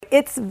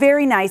it's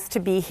very nice to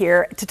be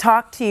here to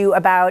talk to you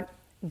about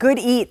good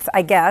eats,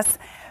 I guess,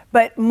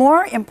 but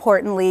more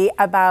importantly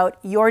about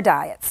your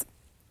diets.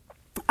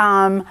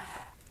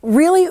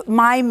 Really,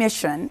 my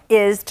mission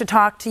is to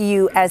talk to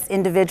you as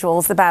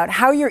individuals about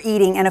how you're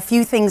eating and a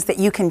few things that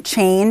you can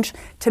change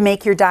to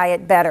make your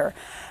diet better.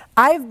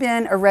 I've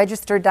been a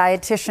registered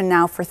dietitian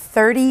now for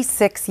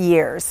 36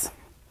 years.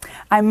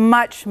 I'm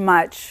much,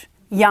 much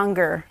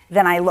younger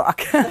than I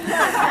look.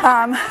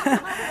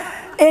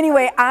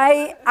 Anyway,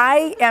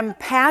 I am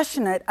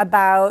passionate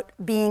about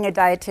being a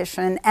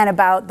dietitian and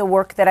about the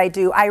work that I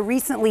do. I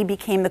recently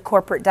became the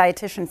corporate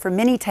dietitian for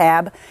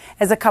Minitab,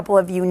 as a couple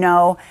of you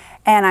know,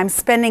 and I'm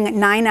spending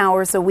 9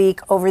 hours a week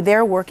over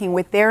there working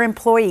with their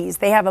employees.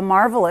 They have a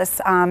marvelous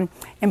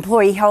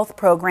employee health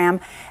program,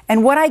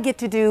 and what I get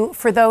to do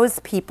for those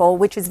people,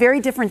 which is very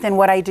different than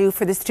what I do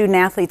for the student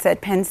athletes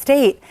at Penn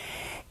State,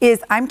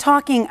 is I'm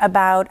talking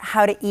about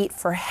how to eat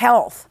for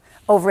health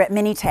over at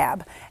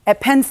Minitab.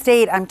 At Penn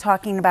State, I'm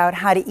talking about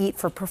how to eat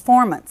for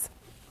performance.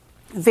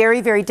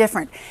 Very, very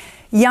different.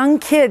 Young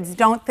kids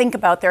don't think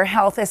about their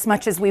health as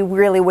much as we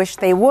really wish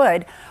they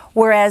would,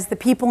 whereas the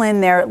people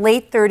in their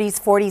late 30s,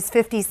 40s,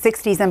 50s,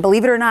 60s, and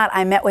believe it or not,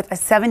 I met with a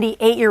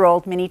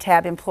 78-year-old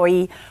Minitab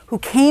employee who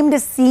came to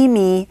see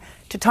me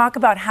to talk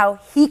about how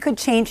he could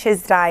change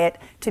his diet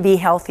to be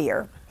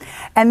healthier.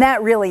 And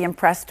that really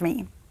impressed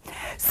me.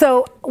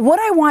 So what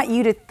I want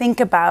you to think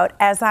about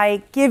as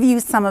I give you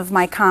some of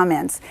my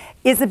comments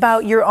is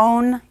about your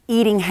own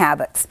eating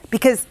habits,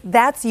 because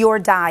that's your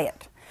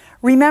diet.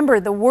 Remember,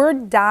 the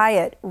word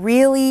diet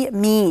really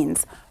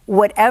means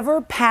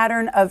whatever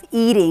pattern of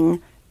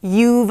eating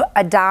you've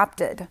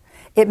adopted.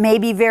 It may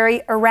be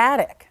very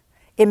erratic,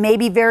 it may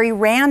be very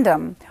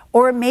random,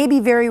 or it may be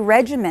very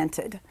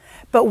regimented.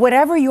 But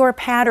whatever your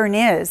pattern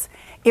is,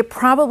 it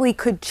probably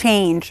could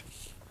change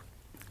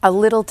a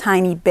little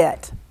tiny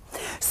bit.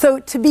 So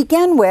to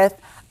begin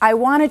with, I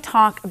want to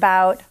talk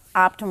about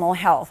optimal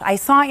health. I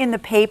saw in the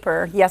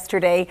paper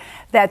yesterday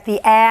that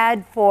the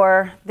ad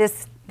for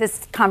this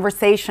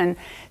conversation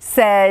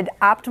said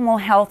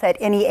optimal health at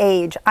any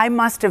age. I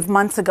must have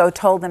months ago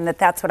told them that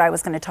that's what I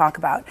was going to talk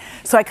about.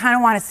 So I kind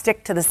of want to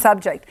stick to the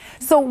subject.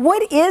 So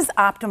what is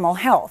optimal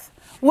health?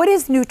 What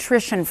is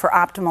nutrition for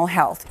optimal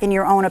health, in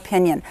your own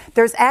opinion?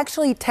 There's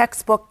actually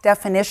textbook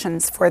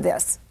definitions for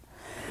this.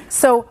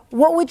 So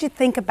what would you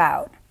think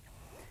about?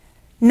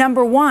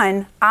 Number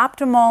one,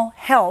 optimal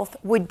health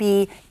would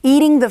be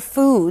eating the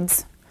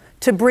foods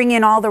to bring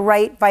in all the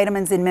right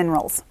vitamins and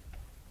minerals.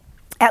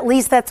 At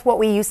least that's what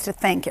we used to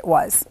think it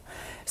was.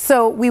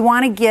 So we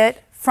want to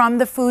get from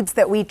the foods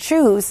that we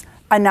choose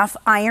enough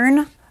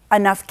iron,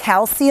 enough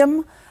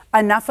calcium,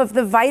 enough of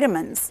the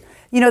vitamins.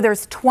 You know,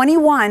 there's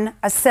 21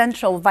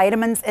 essential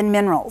vitamins and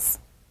minerals.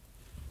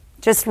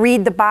 Just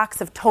read the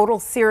box of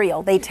Total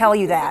cereal. They tell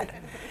you that.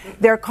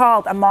 They're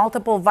called a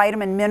multiple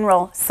vitamin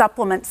mineral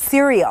supplement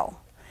cereal,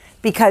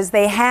 because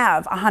they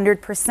have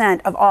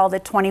 100% of all the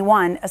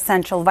 21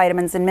 essential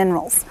vitamins and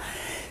minerals.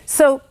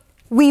 So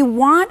we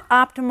want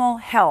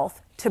optimal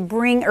health to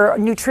bring, or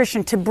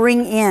nutrition to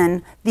bring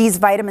in these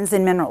vitamins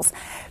and minerals.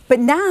 But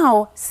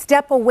now,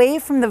 step away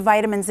from the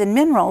vitamins and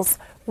minerals,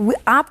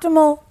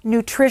 optimal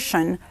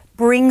nutrition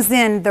brings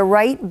in the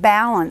right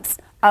balance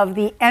of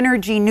the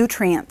energy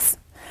nutrients.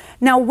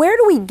 Now, where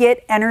do we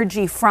get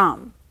energy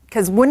from?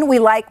 Because wouldn't we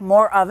like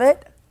more of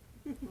it?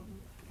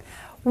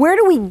 Where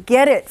do we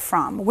get it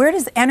from? Where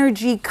does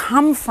energy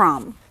come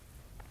from?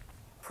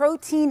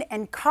 Protein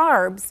and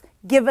carbs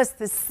give us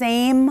the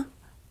same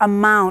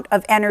amount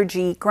of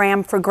energy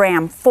gram for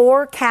gram,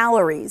 4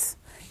 calories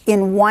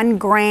in 1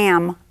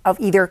 gram of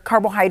either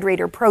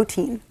carbohydrate or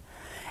protein.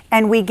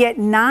 And we get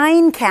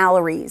 9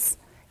 calories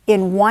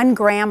in 1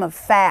 gram of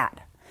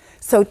fat.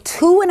 So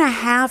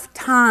 2.5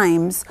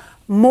 times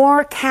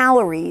more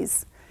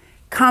calories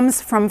comes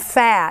from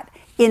fat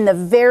in the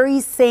very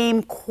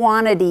same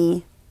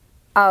quantity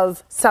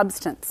of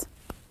substance,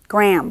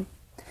 gram.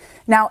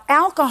 Now,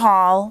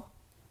 alcohol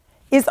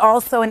is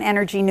also an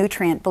energy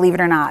nutrient, believe it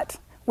or not.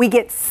 We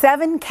get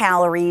 7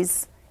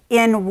 calories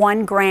in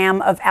 1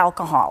 gram of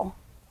alcohol.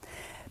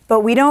 But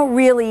we don't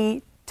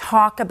really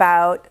talk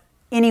about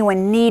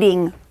anyone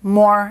needing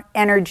more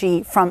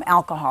energy from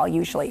alcohol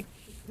usually.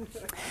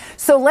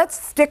 So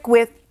let's stick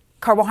with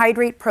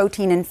carbohydrate,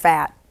 protein, and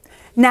fat.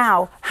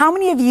 Now, how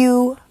many of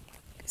you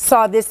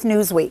saw this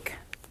Newsweek?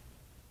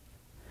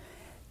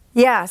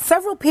 Yeah,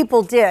 several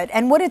people did.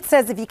 And what it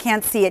says, if you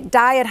can't see it,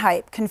 diet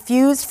hype,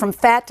 confused from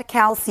fat to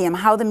calcium,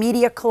 how the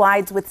media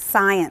collides with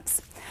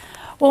science.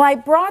 Well, I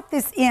brought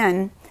this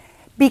in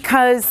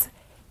because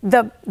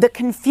the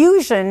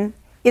confusion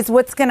is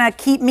what's going to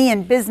keep me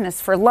in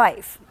business for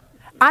life.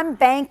 I'm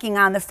banking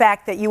on the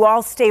fact that you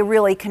all stay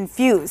really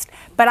confused,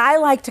 but I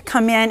like to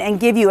come in and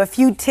give you a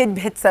few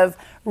tidbits of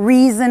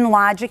reason,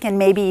 logic, and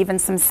maybe even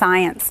some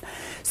science.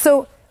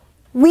 So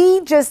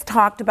we just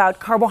talked about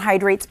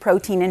carbohydrates,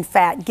 protein, and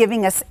fat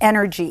giving us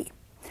energy.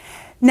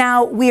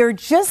 Now, we are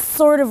just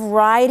sort of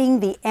riding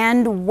the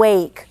end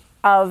wake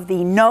of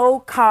the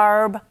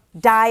no-carb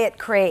diet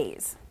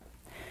craze.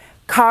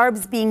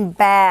 Carbs being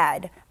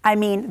bad, I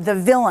mean, the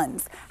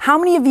villains. How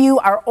many of you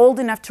are old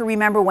enough to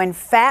remember when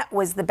fat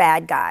was the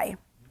bad guy?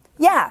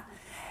 Yeah.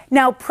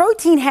 Now,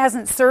 protein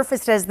hasn't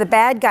surfaced as the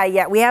bad guy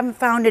yet. We haven't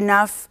found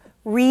enough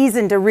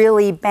reason to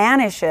really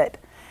banish it.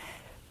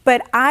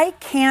 But I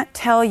can't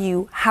tell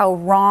you how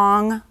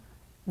wrong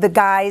the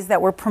guys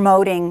that were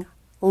promoting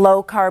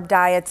low-carb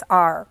diets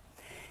are.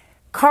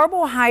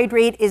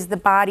 Carbohydrate is the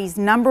body's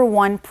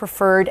 #1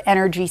 preferred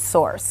energy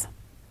source.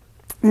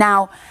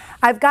 Now,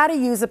 I've got to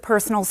use a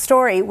personal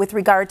story with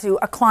regard to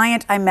a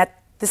client I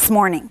met this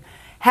morning.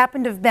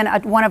 Happened to have been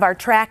one of our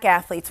track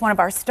athletes, one of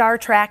our star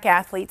track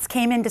athletes,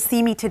 came in to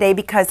see me today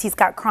because he's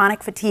got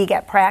chronic fatigue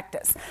at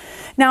practice.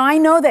 Now, I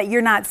know that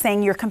you're not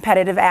saying you're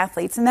competitive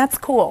athletes, and that's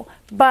cool,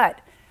 but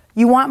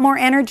you want more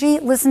energy?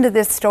 Listen to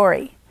this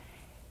story.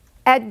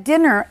 At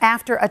dinner,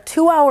 after a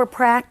 2-hour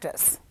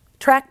practice,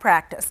 track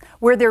practice,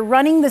 where they're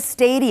running the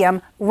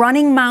stadium,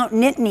 running Mount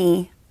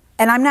Nittany,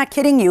 and I'm not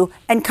kidding you,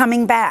 and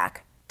coming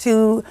back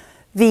to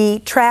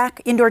the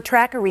indoor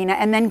track arena,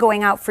 and then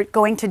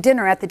going to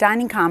dinner at the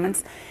dining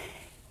commons,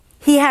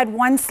 he had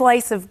 1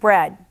 slice of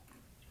bread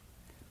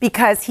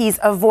because he's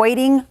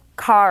avoiding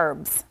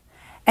carbs.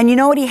 And you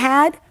know what he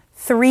had?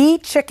 3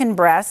 chicken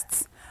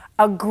breasts,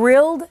 a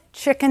grilled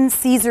chicken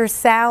Caesar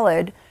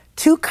salad,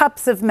 2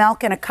 cups of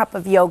milk, and a cup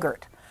of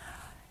yogurt.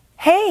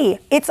 Hey,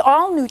 it's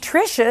all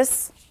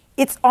nutritious.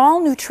 It's all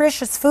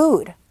nutritious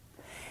food.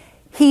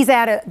 He's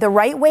at the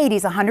right weight.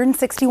 He's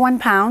 161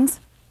 pounds.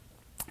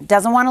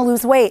 Doesn't want to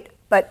lose weight,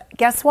 but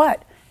guess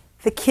what?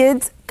 The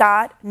kids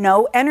got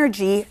no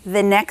energy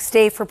the next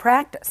day for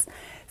practice.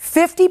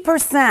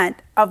 50%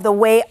 of the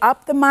way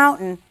up the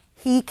mountain,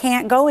 he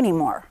can't go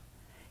anymore.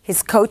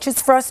 His coach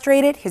is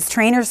frustrated, his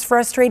trainer's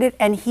frustrated,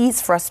 and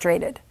he's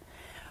frustrated.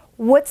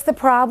 What's the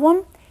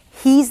problem?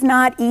 He's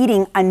not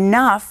eating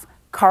enough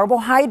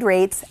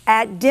carbohydrates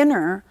at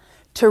dinner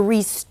to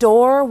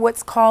restore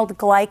what's called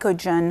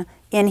glycogen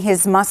in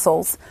his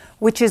muscles,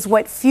 which is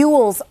what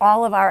fuels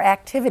all of our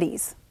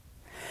activities.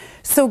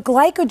 So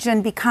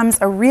glycogen becomes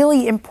a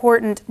really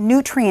important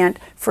nutrient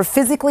for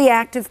physically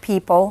active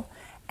people,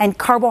 and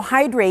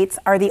carbohydrates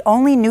are the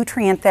only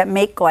nutrient that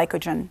make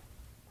glycogen.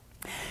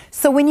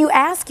 So when you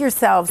ask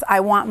yourselves, I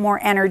want more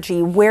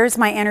energy, where's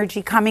my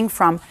energy coming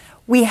from?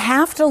 We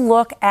have to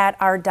look at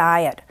our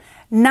diet,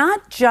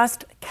 not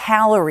just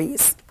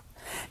calories.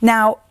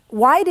 Now,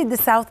 why did the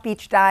South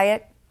Beach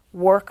diet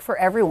work for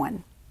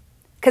everyone?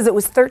 Because it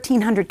was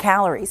 1,300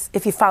 calories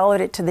if you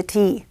followed it to the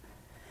T.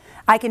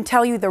 I can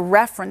tell you the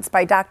reference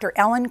by Dr.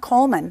 Ellen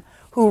Coleman,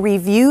 who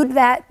reviewed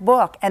that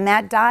book and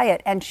that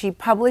diet, and she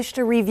published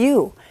a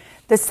review.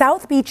 The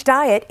South Beach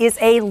diet is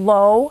a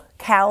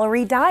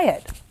low-calorie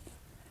diet.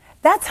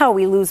 That's how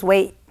we lose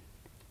weight.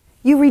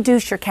 You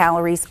reduce your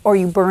calories or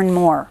you burn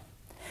more.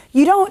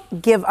 You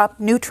don't give up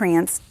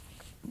nutrients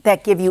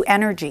that give you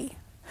energy.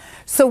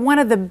 So one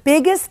of the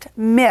biggest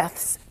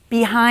myths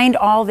behind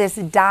all this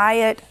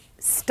diet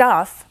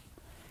stuff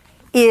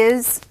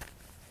is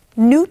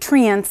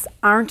nutrients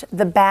aren't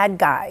the bad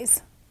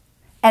guys,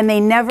 and they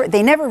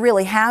never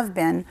really have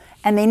been,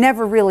 and they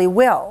never really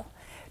will.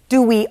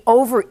 Do we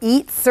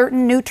overeat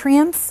certain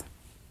nutrients?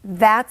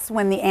 That's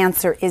when the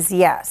answer is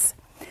yes.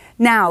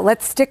 Now,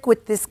 let's stick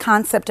with this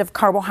concept of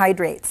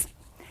carbohydrates.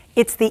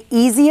 It's the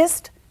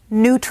easiest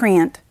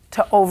nutrient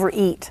to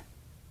overeat.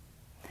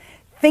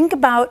 Think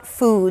about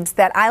foods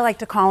that I like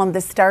to call them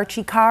the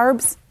starchy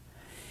carbs.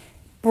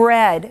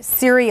 Bread,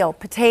 cereal,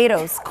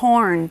 potatoes,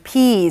 corn,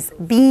 peas,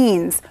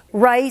 beans,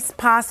 rice,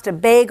 pasta,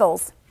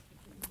 bagels,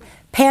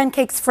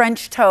 pancakes,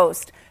 French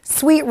toast,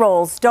 sweet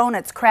rolls,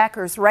 donuts,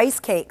 crackers, rice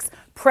cakes,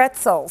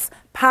 pretzels,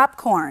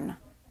 popcorn.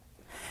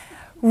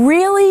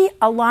 Really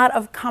a lot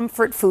of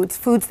comfort foods,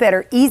 foods that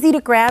are easy to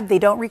grab, they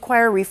don't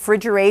require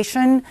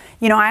refrigeration.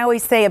 You know, I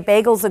always say a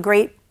bagel's a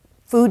great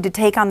food to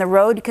take on the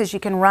road because you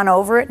can run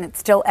over it and it's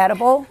still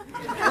edible.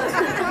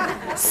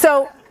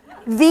 So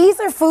these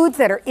are foods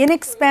that are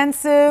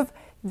inexpensive,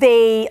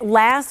 they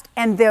last,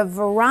 and the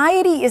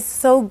variety is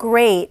so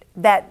great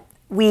that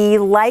we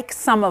like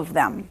some of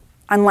them,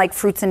 unlike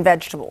fruits and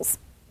vegetables.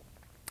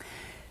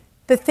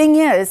 The thing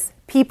is,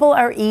 people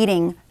are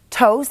eating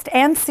toast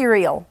and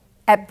cereal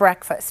at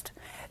breakfast.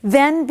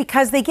 Then,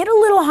 because they get a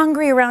little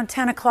hungry around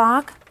 10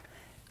 o'clock,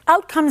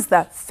 out comes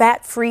the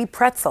fat-free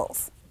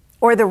pretzels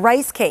or the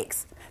rice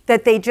cakes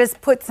that they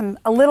just put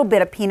a little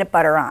bit of peanut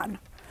butter on.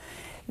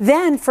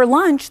 Then for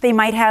lunch, they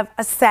might have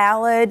a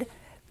salad,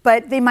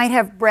 but they might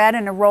have bread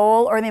and a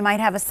roll, or they might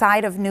have a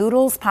side of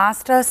noodles,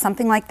 pasta,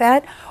 something like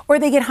that. Or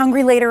they get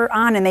hungry later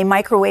on and they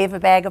microwave a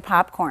bag of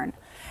popcorn.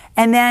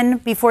 And then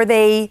before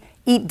they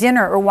eat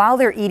dinner, or while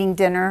they're eating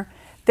dinner,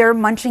 they're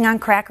munching on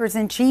crackers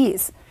and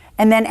cheese.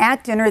 And then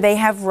at dinner, they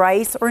have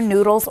rice or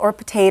noodles or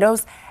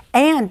potatoes.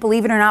 And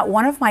believe it or not,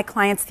 one of my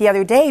clients the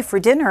other day for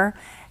dinner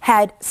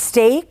had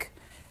steak,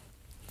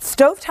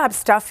 stovetop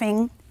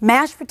stuffing,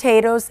 mashed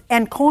potatoes,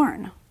 and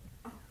corn.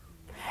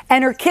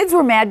 And her kids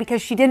were mad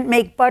because she didn't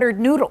make buttered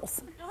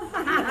noodles.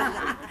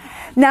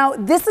 Now,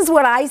 this is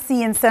what I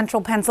see in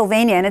central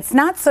Pennsylvania, and it's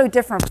not so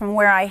different from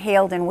where I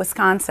hailed in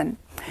Wisconsin.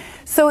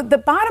 So the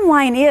bottom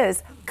line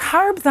is,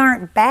 carbs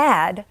aren't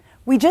bad.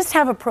 We just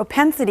have a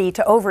propensity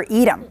to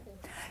overeat them.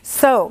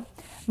 So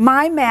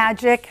my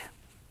magic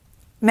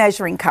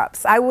measuring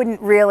cups. I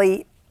wouldn't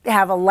really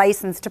have a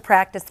license to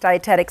practice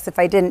dietetics if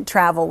I didn't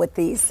travel with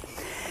these.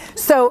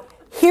 So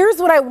here's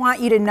what I want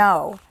you to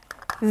know.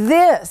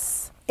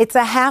 This, it's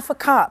a half a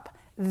cup.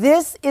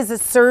 This is a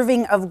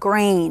serving of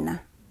grain.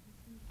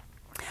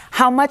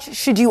 How much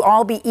should you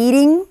all be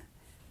eating?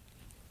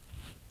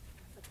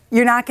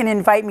 You're not going to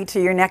invite me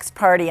to your next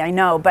party, I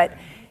know, but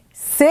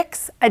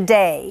 6 a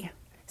day.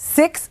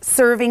 6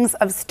 servings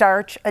of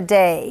starch a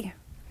day.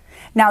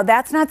 Now,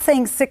 that's not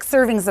saying 6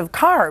 servings of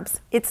carbs.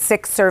 It's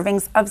 6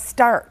 servings of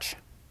starch.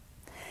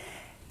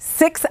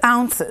 6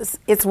 ounces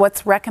is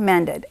what's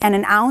recommended, and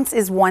an ounce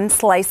is 1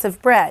 slice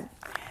of bread.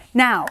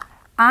 Now,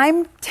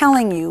 I'm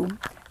telling you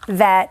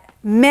that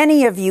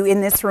many of you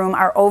in this room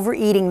are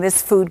overeating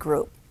this food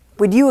group.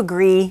 Would you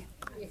agree?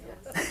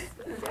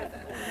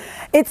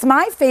 It's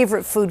my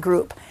favorite food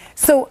group.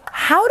 So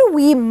how do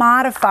we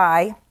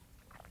modify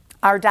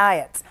our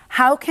diets?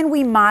 How can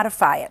we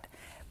modify it?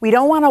 We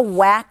don't want to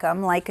whack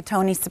them like a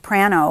Tony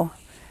Soprano,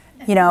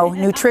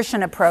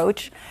 nutrition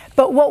approach.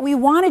 But what we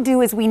want to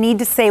do is we need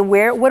to say,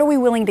 what are we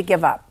willing to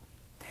give up?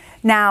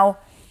 Now,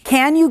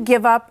 can you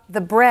give up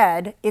the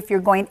bread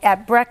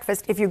at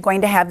breakfast if you're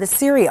going to have the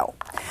cereal?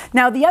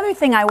 Now, the other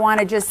thing I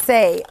want to just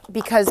say,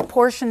 because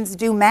portions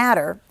do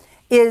matter,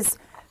 is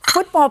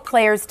football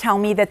players tell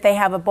me that they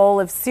have a bowl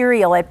of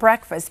cereal at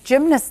breakfast.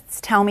 Gymnasts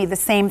tell me the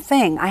same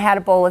thing. I had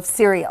a bowl of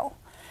cereal.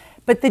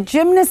 But the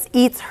gymnast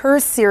eats her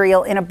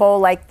cereal in a bowl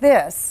like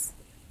this.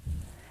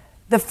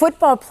 The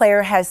football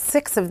player has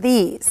 6 of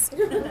these.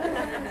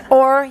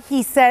 Or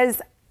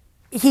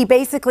he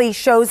basically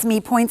shows me,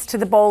 points to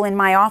the bowl in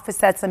my office,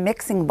 that's a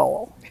mixing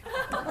bowl.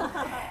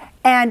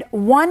 And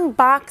 1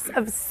 box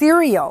of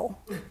cereal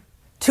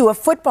to a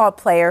football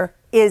player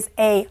is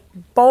a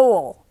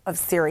bowl of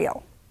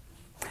cereal.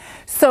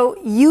 So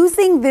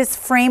using this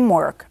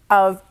framework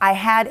of I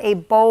had a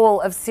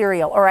bowl of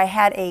cereal or I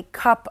had a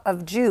cup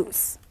of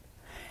juice,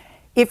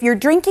 if you're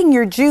drinking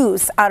your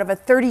juice out of a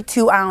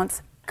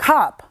 32-ounce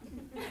cup,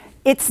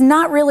 it's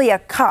not really a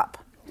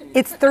cup.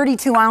 It's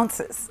 32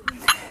 ounces.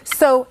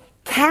 So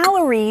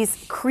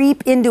calories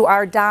creep into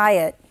our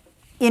diet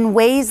in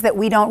ways that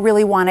we don't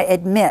really want to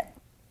admit.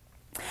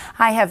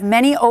 I have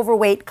many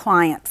overweight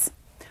clients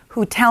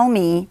who tell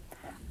me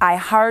I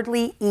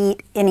hardly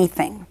eat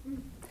anything.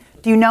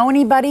 Do you know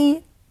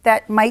anybody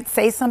that might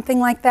say something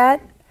like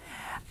that?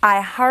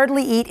 I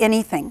hardly eat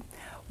anything.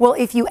 Well,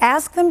 if you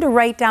ask them to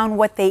write down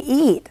what they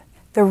eat,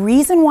 the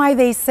reason why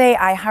they say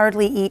I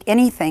hardly eat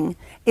anything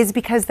is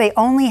because they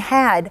only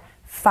had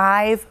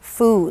 5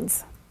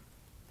 foods.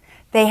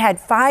 They had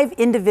 5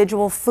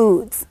 individual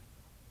foods,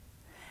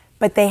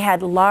 but they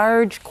had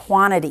large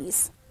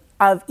quantities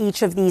of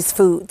each of these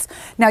foods.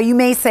 Now you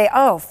may say,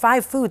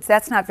 5 foods,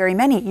 that's not very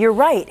many. You're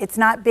right, it's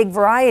not big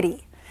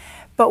variety.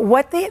 But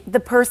what the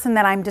person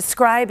that I'm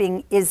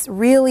describing is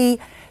really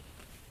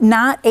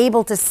not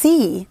able to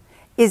see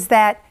is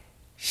that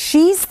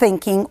she's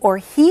thinking or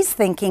he's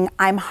thinking,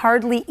 I'm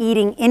hardly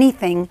eating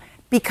anything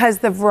because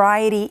the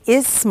variety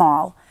is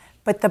small,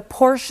 but the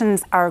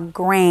portions are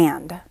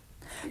grand.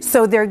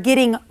 So they're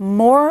getting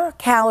more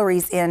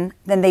calories in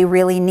than they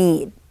really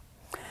need.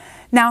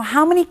 Now,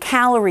 how many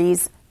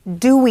calories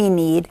do we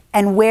need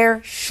and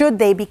where should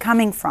they be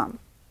coming from?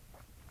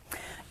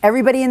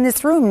 Everybody in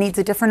this room needs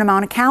a different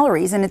amount of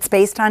calories, and it's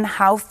based on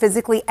how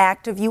physically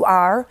active you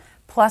are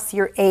plus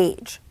your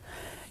age.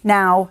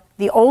 Now,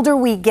 the older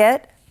we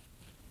get,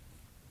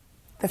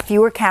 the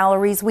fewer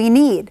calories we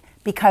need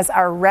because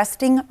our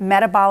resting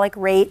metabolic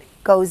rate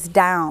goes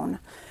down.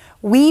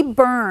 We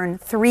burn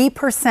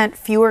 3%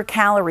 fewer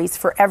calories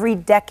for every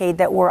decade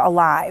that we're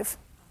alive.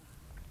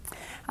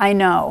 I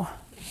know.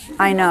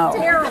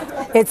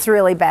 It's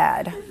really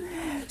bad.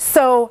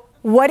 So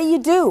what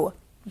do?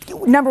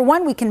 Number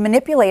one, we can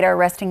manipulate our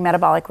resting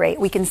metabolic rate.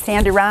 We can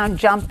stand around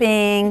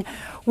jumping.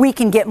 We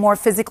can get more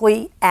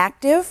physically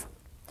active.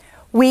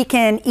 We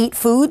can eat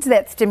foods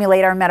that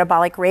stimulate our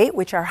metabolic rate,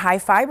 which are high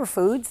fiber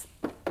foods,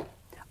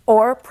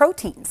 or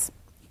proteins.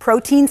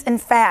 Proteins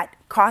and fat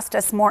cost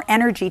us more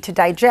energy to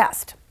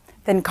digest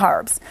than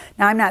carbs.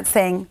 Now, I'm not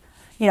saying,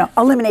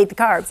 eliminate the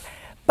carbs,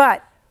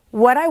 but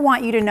what I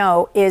want you to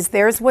know is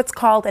there's what's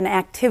called an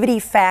activity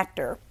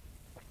factor.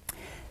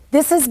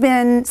 This has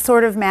been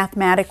sort of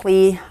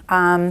mathematically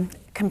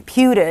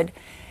computed.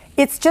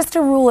 It's just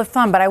a rule of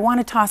thumb, but I want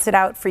to toss it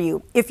out for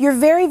you. If you're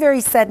very, very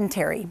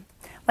sedentary,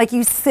 like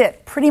you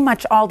sit pretty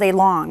much all day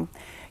long,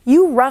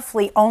 you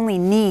roughly only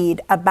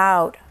need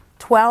about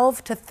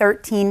 12 to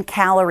 13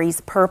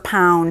 calories per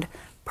pound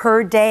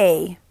per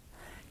day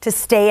to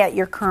stay at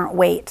your current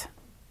weight.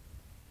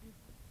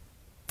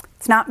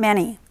 It's not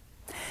many.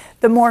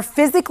 The more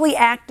physically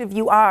active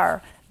you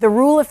are, the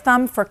rule of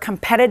thumb for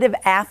competitive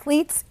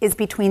athletes is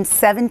between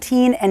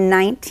 17 and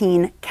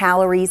 19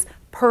 calories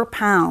per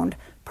pound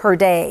per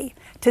day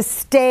to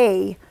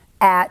stay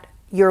at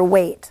your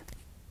weight,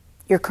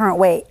 your current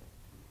weight.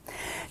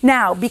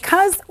 Now,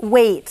 because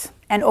weight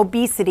and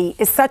obesity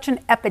is such an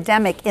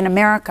epidemic in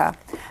America,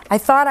 I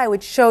thought I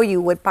would show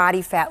you what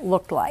body fat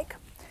looked like.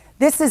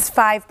 This is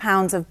 5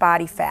 pounds of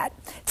body fat.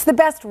 It's the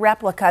best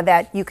replica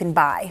that you can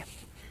buy.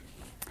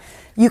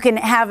 You can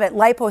have it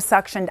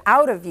liposuctioned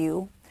out of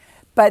you,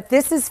 but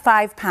this is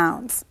 5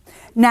 pounds.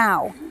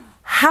 Now,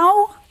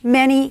 how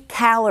many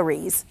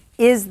calories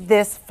is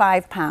this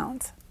 5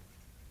 pounds?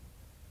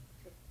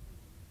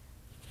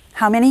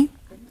 How many?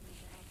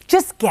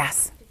 Just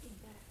guess.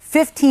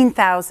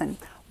 15,000.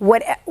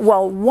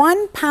 Well,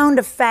 1 pound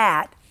of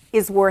fat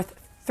is worth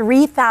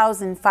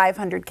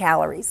 3,500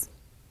 calories.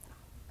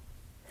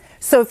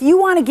 So if you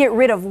want to get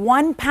rid of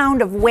 1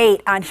 pound of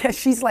weight on you,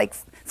 she's like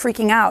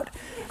freaking out.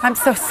 I'm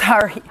so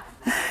sorry.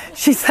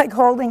 She's like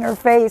holding her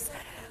face.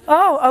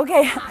 Oh,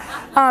 okay.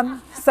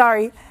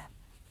 Sorry.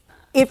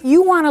 If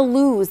you want to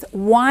lose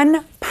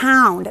 1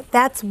 pound,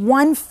 that's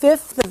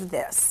 1/5 of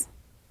this.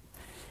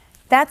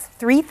 That's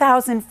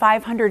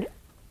 3,500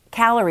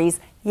 calories,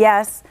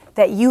 yes,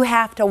 that you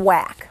have to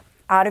whack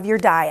out of your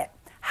diet.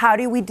 How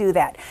do we do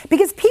that?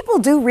 Because people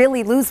do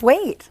really lose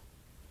weight.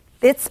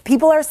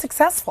 People are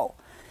successful.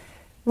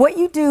 What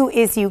you do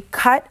is you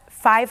cut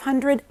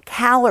 500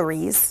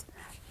 calories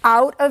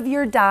out of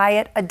your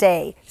diet a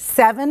day.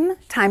 7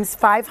 times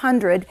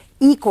 500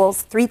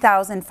 equals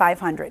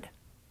 3,500.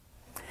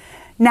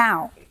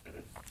 Now,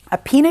 a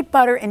peanut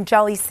butter and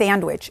jelly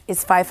sandwich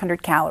is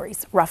 500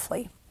 calories,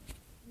 roughly.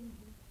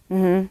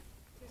 Mm-hmm.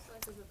 2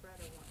 slices of bread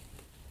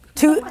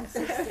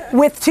or one?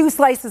 With 2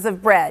 slices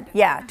of bread,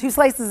 yeah. 2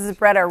 slices of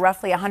bread are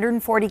roughly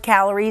 140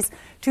 calories.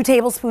 2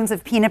 tablespoons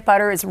of peanut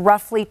butter is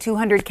roughly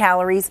 200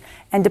 calories.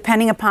 And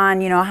depending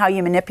upon, how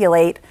you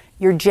manipulate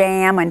your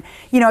jam, and,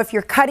 if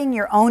you're cutting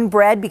your own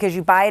bread because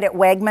you buy it at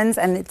Wegmans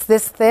and it's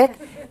this thick,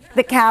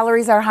 the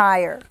calories are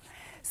higher.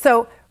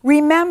 So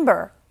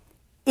remember,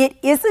 it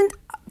isn't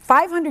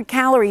 500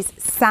 calories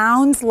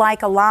sounds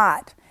like a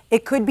lot.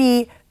 It could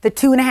be the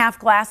 2.5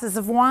 glasses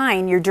of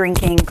wine you're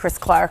drinking, Kris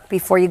Clark,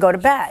 before you go to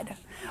bed,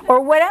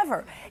 or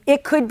whatever.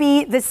 It could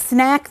be the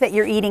snack that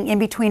you're eating in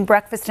between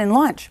breakfast and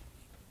lunch.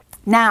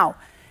 Now,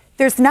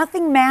 there's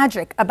nothing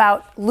magic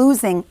about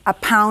losing a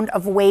pound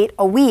of weight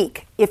a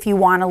week if you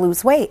want to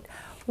lose weight.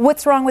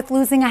 What's wrong with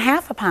losing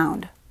 1/2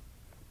 pound?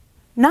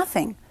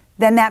 Nothing.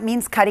 Then that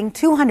means cutting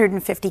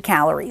 250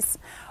 calories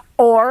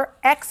or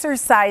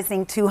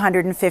exercising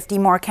 250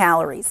 more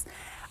calories.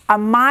 A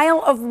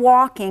mile of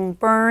walking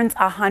burns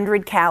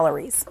 100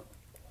 calories.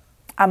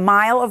 A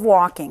mile of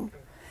walking.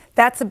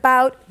 That's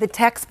about, the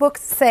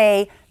textbooks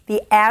say,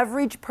 the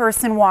average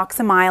person walks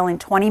a mile in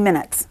 20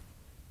 minutes.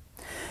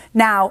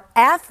 Now,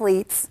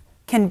 athletes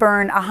can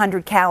burn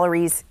 100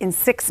 calories in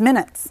 6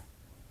 minutes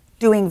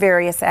doing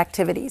various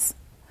activities,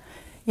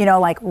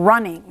 like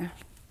running.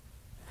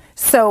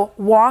 So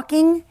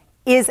walking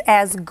is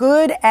as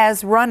good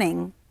as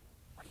running.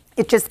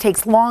 It just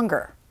takes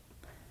longer.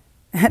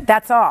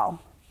 That's all,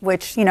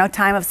 which,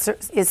 time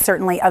is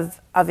certainly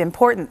of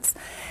importance.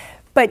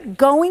 But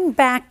going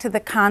back to the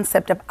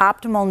concept of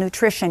optimal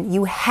nutrition,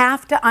 you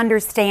have to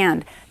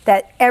understand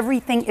that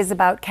everything is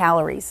about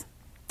calories.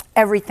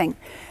 Everything.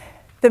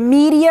 The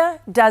media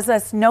does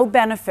us no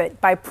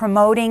benefit by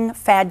promoting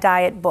fad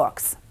diet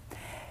books.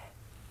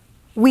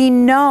 We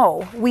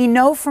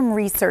know from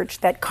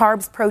research that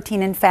carbs,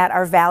 protein, and fat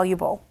are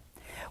valuable.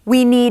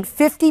 We need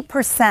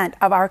 50%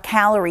 of our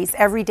calories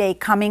every day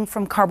coming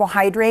from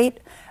carbohydrate,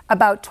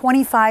 about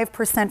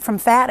 25% from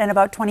fat, and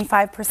about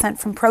 25%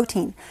 from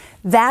protein.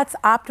 That's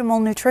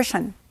optimal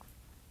nutrition.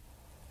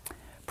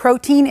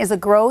 Protein is a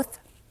growth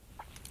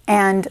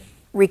and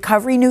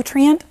recovery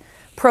nutrient.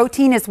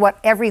 Protein is what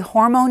every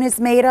hormone is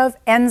made of,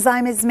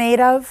 enzyme is made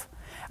of.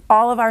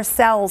 All of our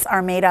cells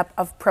are made up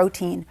of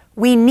protein.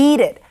 We need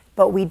it,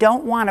 but we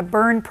don't want to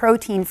burn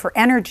protein for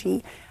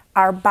energy.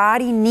 Our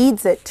body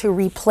needs it to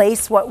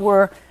replace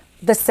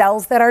the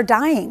cells that are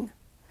dying.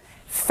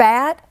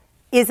 Fat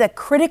is a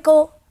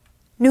critical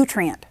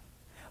nutrient.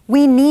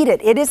 We need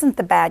it. It isn't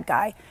the bad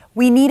guy.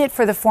 We need it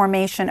for the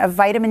formation of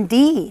vitamin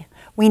D.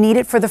 We need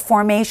it for the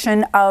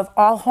formation of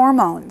all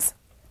hormones.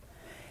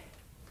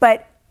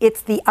 But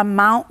it's the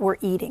amount we're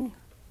eating.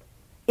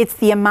 It's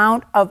the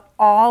amount of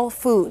all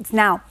foods.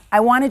 Now, I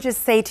want to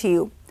just say to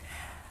you,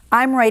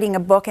 I'm writing a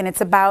book and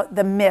it's about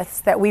the myths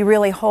that we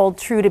really hold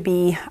true to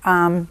be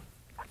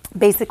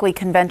basically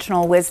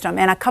conventional wisdom.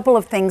 And a couple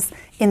of things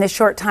in the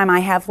short time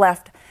I have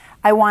left,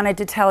 I wanted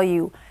to tell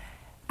you.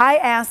 I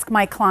ask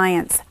my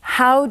clients,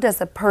 how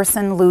does a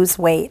person lose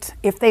weight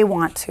if they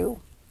want to?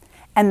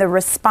 And the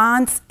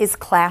response is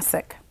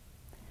classic.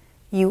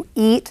 You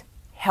eat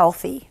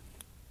healthy.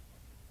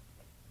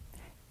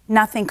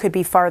 Nothing could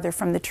be farther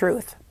from the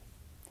truth.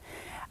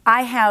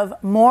 I have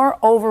more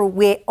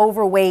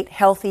overweight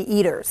healthy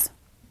eaters.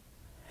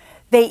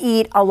 They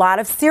eat a lot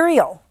of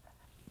cereal,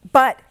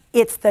 but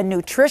it's the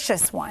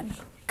nutritious one,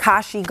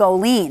 Kashi Go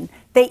Lean.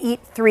 They eat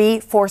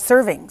 3-4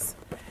 servings.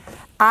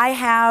 I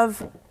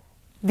have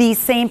these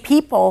same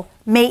people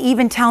may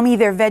even tell me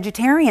they're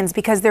vegetarians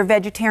because they're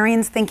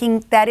vegetarians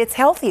thinking that it's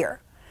healthier.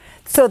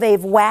 So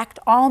they've whacked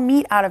all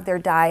meat out of their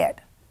diet.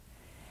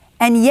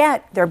 And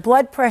yet their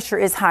blood pressure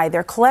is high,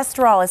 their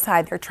cholesterol is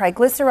high, their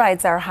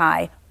triglycerides are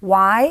high.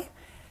 Why?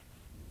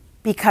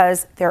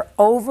 Because they're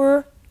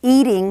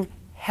overeating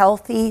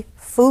healthy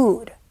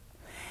food.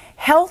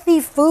 Healthy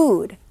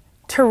food,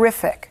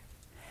 terrific.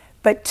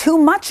 But too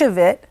much of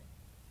it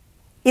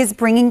is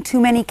bringing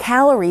too many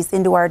calories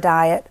into our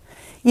diet.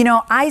 You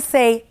know, I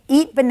say,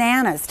 eat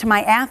bananas to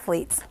my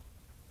athletes.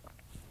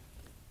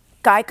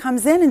 Guy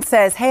comes in and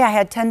says, hey, I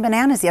had 10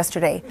 bananas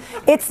yesterday.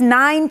 It's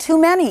 9 too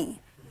many.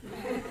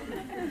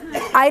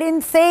 I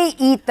didn't say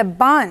eat the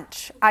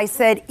bunch. I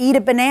said eat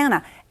a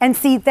banana. And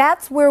see,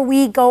 that's where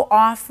we go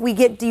off, we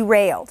get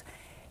derailed.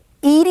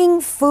 Eating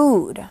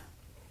food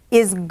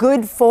is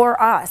good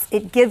for us.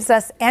 It gives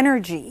us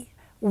energy.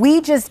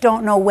 We just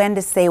don't know when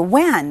to say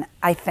when,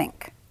 I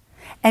think.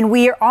 And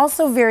we are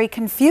also very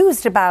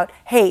confused about,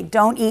 hey,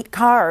 don't eat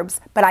carbs,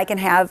 but I can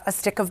have a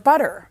stick of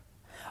butter,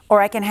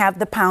 or I can have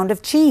the pound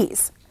of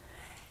cheese.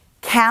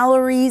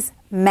 Calories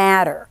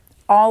matter,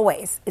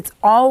 always. It's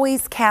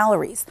always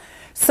calories.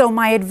 So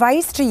my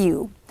advice to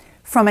you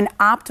from an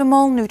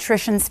optimal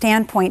nutrition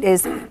standpoint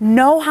is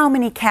know how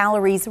many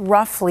calories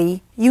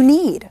roughly you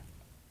need.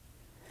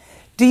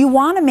 Do you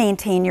want to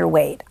maintain your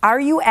weight? Are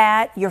you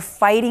at your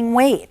fighting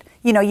weight?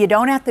 You know, you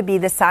don't have to be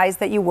the size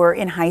that you were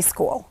in high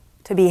school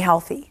to be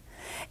healthy.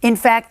 In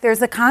fact,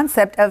 there's a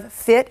concept of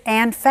fit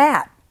and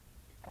fat.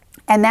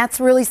 And that's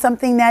really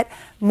something that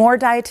more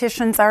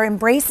dietitians are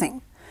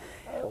embracing.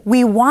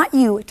 We want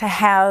you to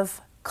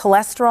have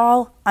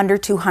cholesterol under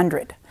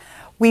 200.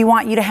 We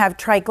want you to have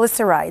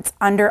triglycerides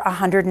under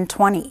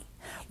 120.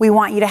 We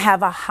want you to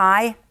have a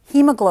high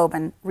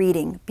hemoglobin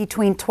reading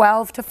between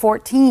 12 to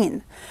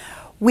 14.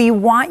 We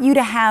want you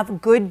to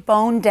have good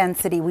bone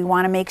density. We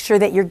want to make sure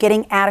that you're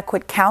getting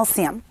adequate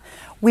calcium.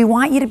 We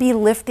want you to be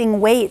lifting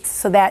weights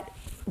so that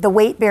the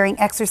weight-bearing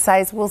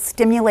exercise will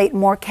stimulate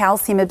more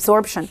calcium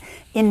absorption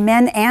in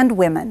men and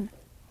women.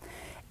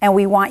 And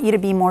we want you to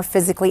be more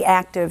physically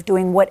active,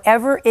 doing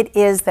whatever it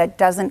is that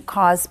doesn't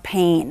cause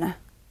pain.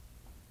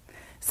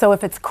 So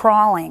if it's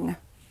crawling,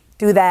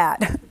 do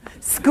that.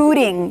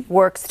 Scooting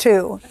works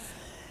too.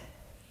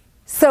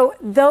 So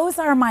those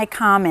are my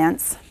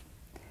comments.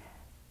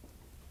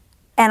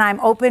 And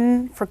I'm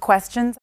open for questions.